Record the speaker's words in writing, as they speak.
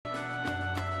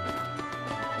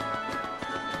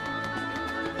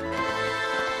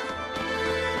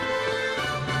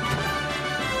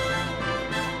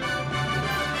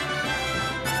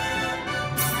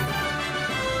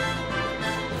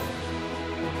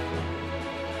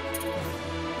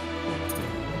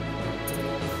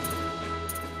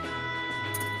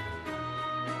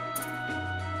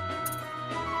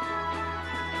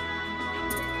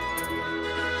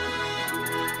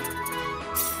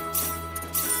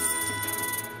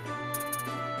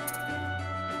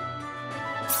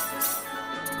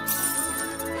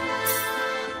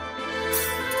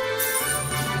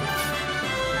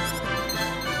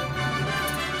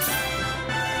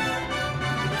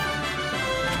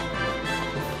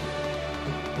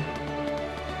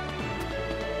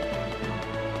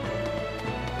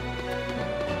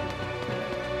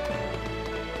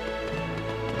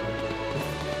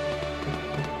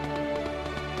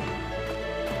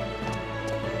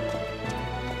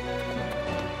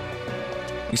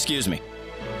Excuse me.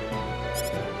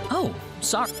 Oh,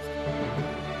 sorry.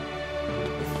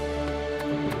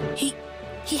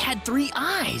 He had 3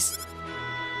 eyes.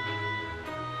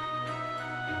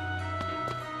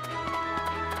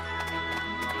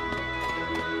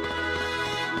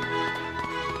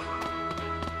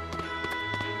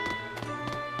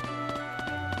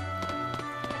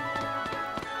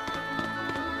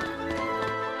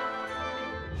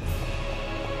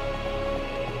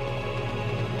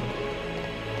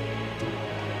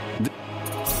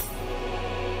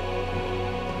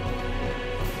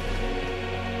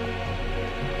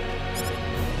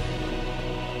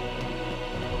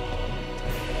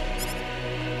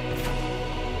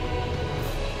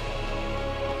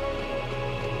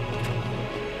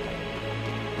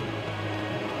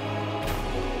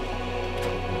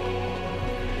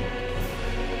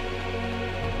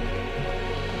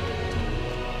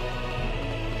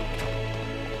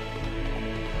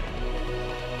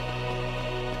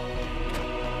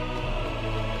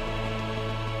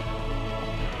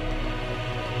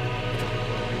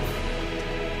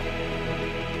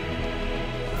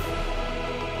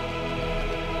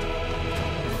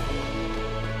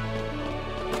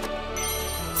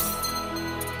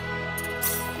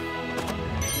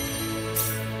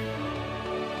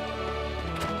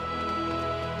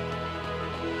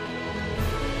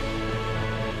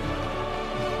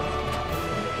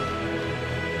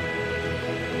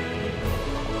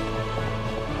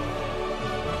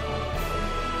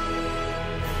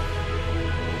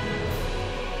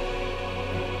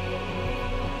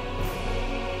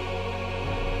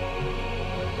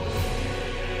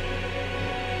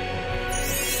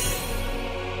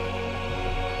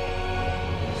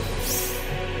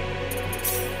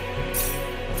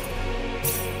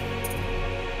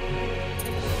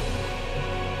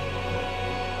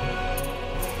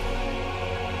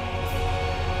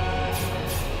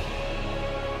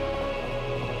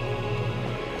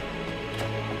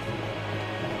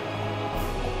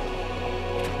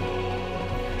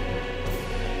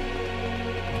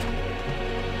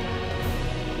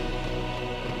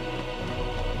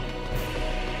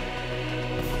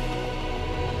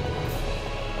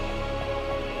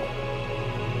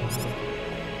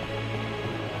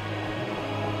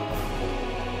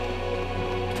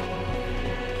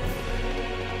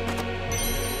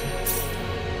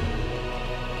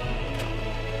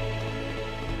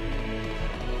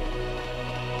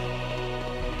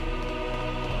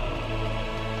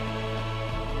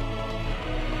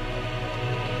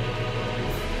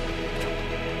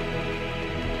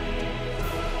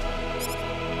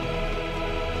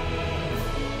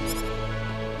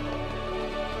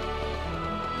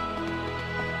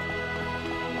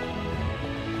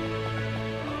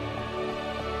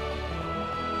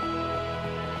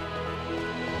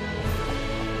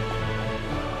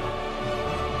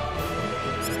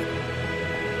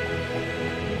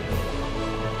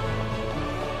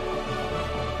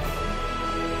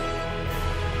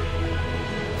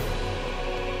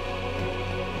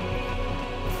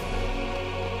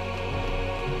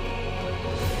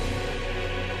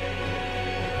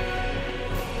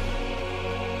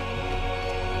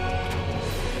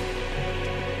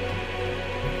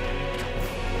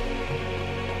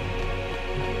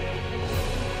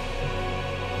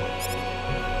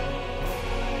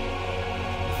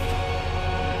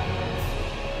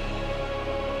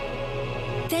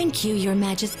 Thank you, Your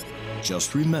Majesty.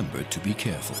 Just remember to be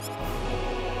careful.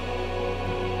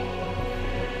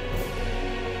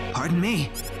 Pardon me.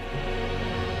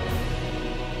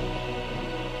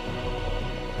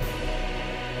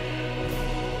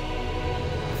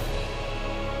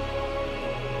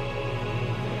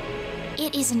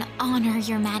 It is an honor,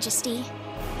 Your Majesty.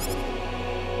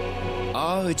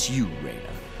 Ah, it's you, Reina.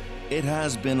 It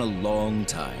has been a long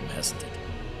time, hasn't it?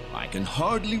 I can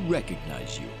hardly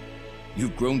recognize you.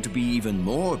 You've grown to be even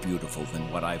more beautiful than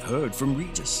what I've heard from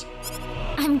Regis.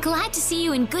 I'm glad to see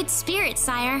you in good spirits,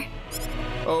 sire.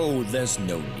 Oh, there's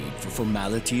no need for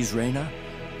formalities, Reina.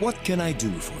 What can I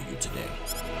do for you today?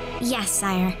 Yes,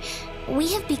 sire.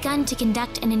 We have begun to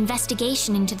conduct an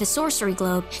investigation into the sorcery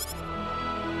globe.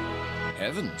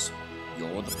 Heavens,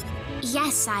 you're the...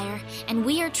 Yes, sire, and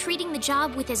we are treating the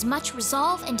job with as much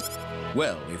resolve and...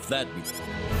 Well, if that be...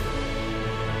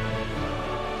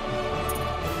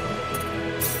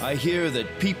 I hear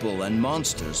that people and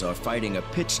monsters are fighting a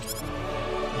pitched...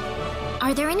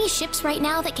 Are there any ships right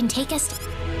now that can take us to...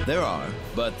 There are,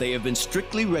 but they have been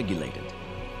strictly regulated.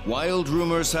 Wild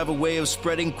rumors have a way of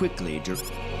spreading quickly.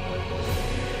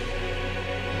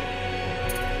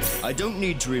 I don't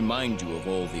need to remind you of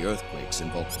all the earthquakes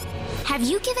involved. Have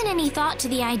you given any thought to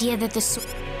the idea that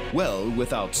the... Well,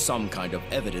 without some kind of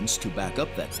evidence to back up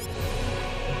that.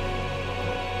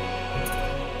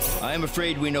 I am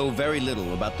afraid we know very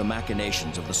little about the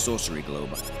machinations of the sorcery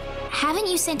globe. Haven't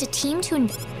you sent a team to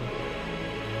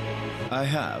I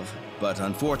have, but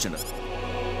unfortunately.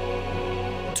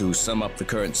 To sum up the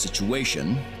current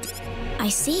situation, I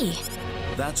see.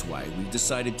 that's why we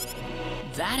decided.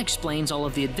 That explains all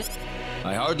of the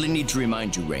I hardly need to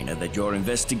remind you, Raina, that your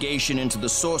investigation into the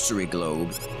sorcery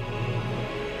globe.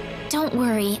 Don't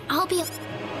worry,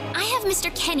 I have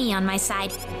Mr. Kenny on my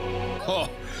side. Oh,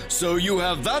 so you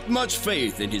have that much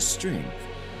faith in his strength.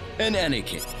 In any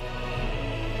case.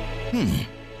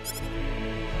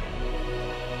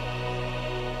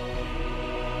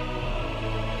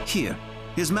 Here,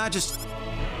 His Majesty.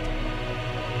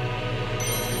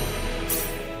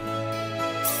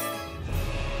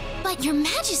 But Your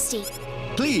Majesty,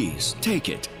 Please, take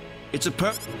it. It's a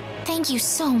thank you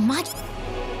so much.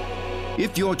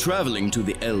 If you're traveling to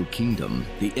the El Kingdom,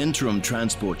 the interim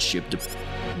transport ship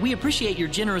We appreciate your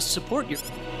generous support.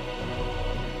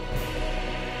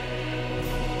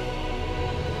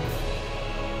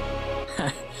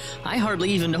 I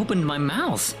hardly even opened my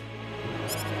mouth.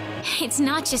 It's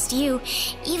not just you.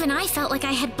 Even I felt like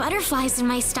I had butterflies in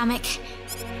my stomach.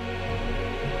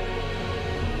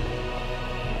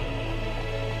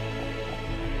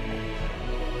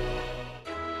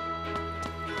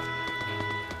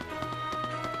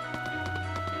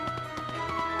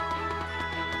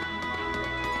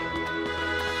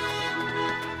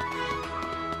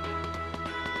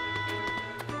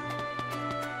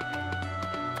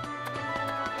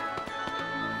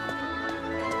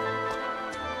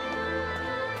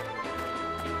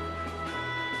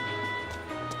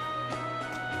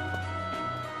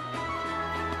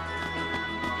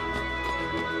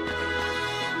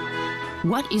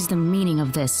 What is the meaning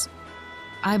of this?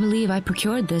 I believe I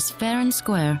procured this fair and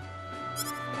square.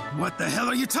 What the hell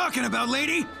are you talking about,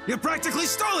 lady? You practically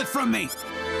stole it from me!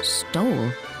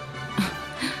 Stole?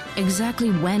 Exactly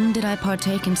when did I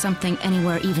partake in something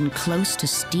anywhere even close to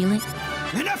stealing?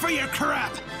 Enough of your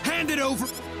crap! Hand it over!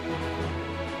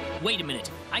 Wait a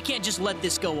minute. I can't just let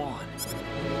this go on.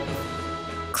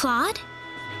 Claude?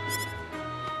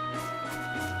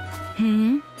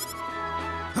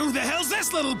 Who the hell's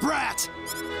this little brat?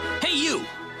 Hey, you!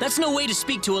 That's no way to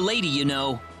speak to a lady, you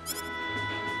know.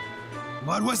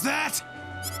 What was that?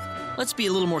 Let's be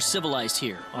a little more civilized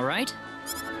here, all right?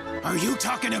 Are you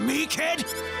talking to me, kid?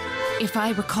 If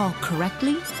I recall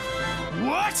correctly,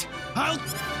 What? I'll...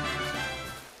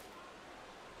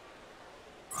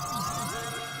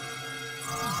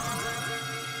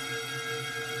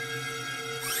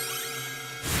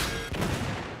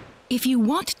 if you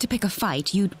want to pick a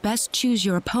fight, you'd best choose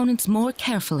your opponents more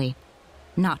carefully.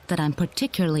 Not that I'm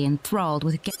particularly enthralled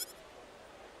with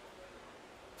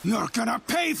You're gonna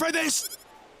pay for this!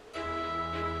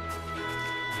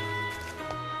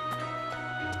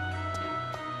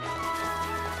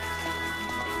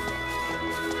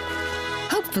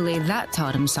 Hopefully that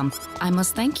taught him something. I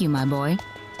must thank you, my boy.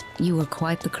 You were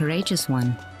quite the courageous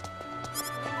one.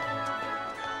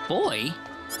 Boy?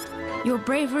 Your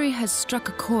bravery has struck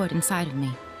a chord inside of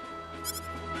me.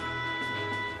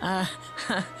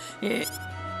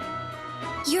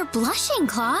 You're blushing,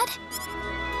 Claude.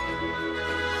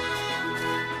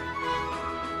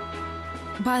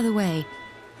 By the way,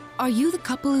 are you the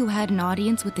couple who had an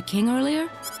audience with the king earlier?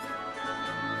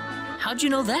 How'd you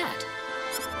know that?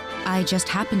 I just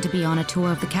happened to be on a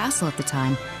tour of the castle at the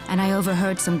time, and I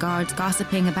overheard some guards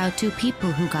gossiping about two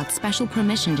people who got special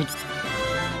permission to...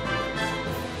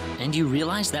 And you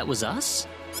realized that was us?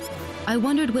 I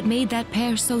wondered what made that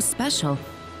pair so special.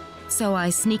 So I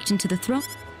sneaked into the throne.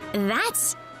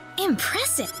 That's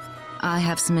impressive. I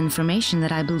have some information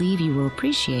that I believe you will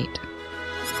appreciate.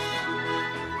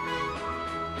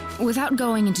 Without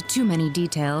going into too many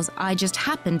details, I just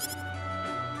happened...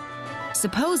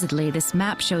 Supposedly, this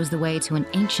map shows the way to an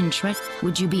ancient treasure.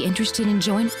 Would you be interested in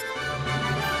joining?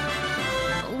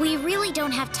 We really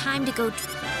don't have time to go...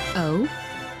 Oh?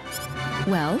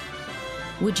 Well,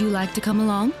 would you like to come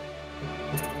along?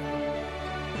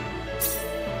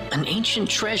 An ancient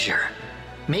treasure.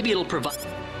 Maybe it'll provide...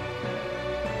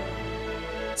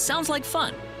 Sounds like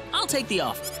fun. I'll take the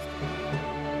offer.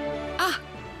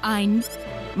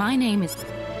 My name is...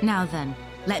 Now then,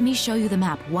 let me show you the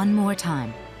map one more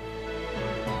time.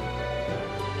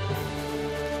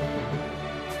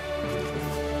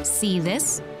 See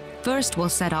this? First, we'll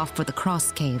set off for the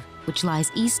Krosse Cave, which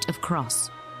lies east of Krosse.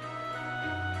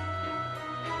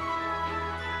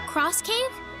 Krosse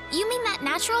Cave? You mean that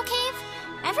natural cave?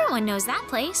 Everyone knows that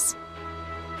place.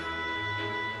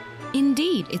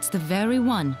 Indeed, it's the very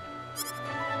one.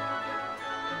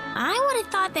 I would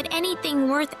have thought that anything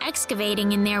worth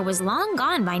excavating in there was long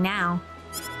gone by now.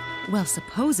 Well,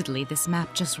 supposedly this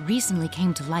map just recently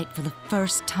came to light for the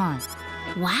first time.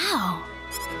 Wow.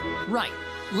 Right.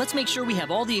 Let's make sure we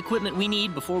have all the equipment we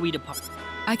need before we depart.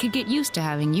 I could get used to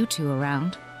having you two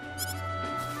around.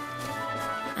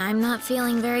 I'm not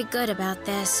feeling very good about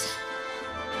this.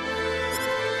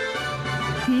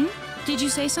 Did you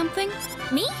say something?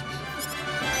 Me?